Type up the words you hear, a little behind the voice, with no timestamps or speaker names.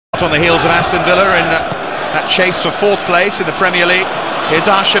hot on the heels of Aston Villa in that chase for fourth place in the Premier League. Here's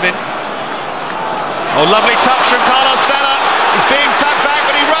Arshavin. Oh, lovely touch from Carlos Vela. He's being tugged back,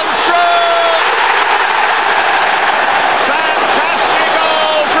 but he runs through. Fantastic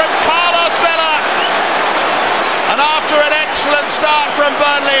goal from Carlos Vela. And after an excellent start from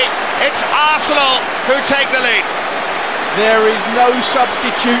Burnley, it's Arsenal who take the lead. There is no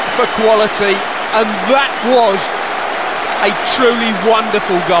substitute for quality, and that was a truly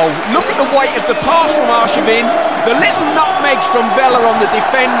wonderful goal. Look at the weight of the pass from Arshavin, the little nutmegs from Vela on the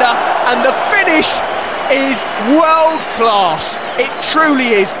defender, and the finish is world class. It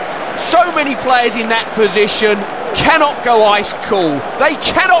truly is. So many players in that position cannot go ice cool. They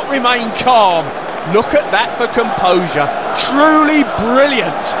cannot remain calm. Look at that for composure. Truly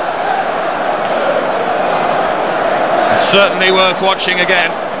brilliant. Certainly worth watching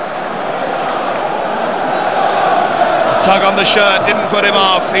again. Tug on the shirt didn't put him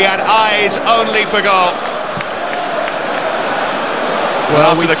off. He had eyes only for goal.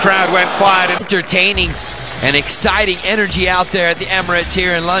 Well, after the crowd went quiet. Entertaining and exciting energy out there at the Emirates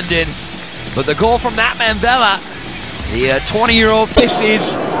here in London. But the goal from that man, Vela, the 20-year-old. This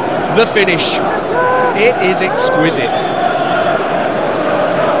is the finish. It is exquisite.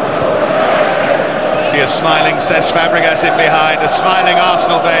 See a smiling Cesc Fabregas in behind, a smiling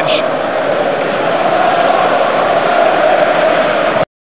Arsenal bench.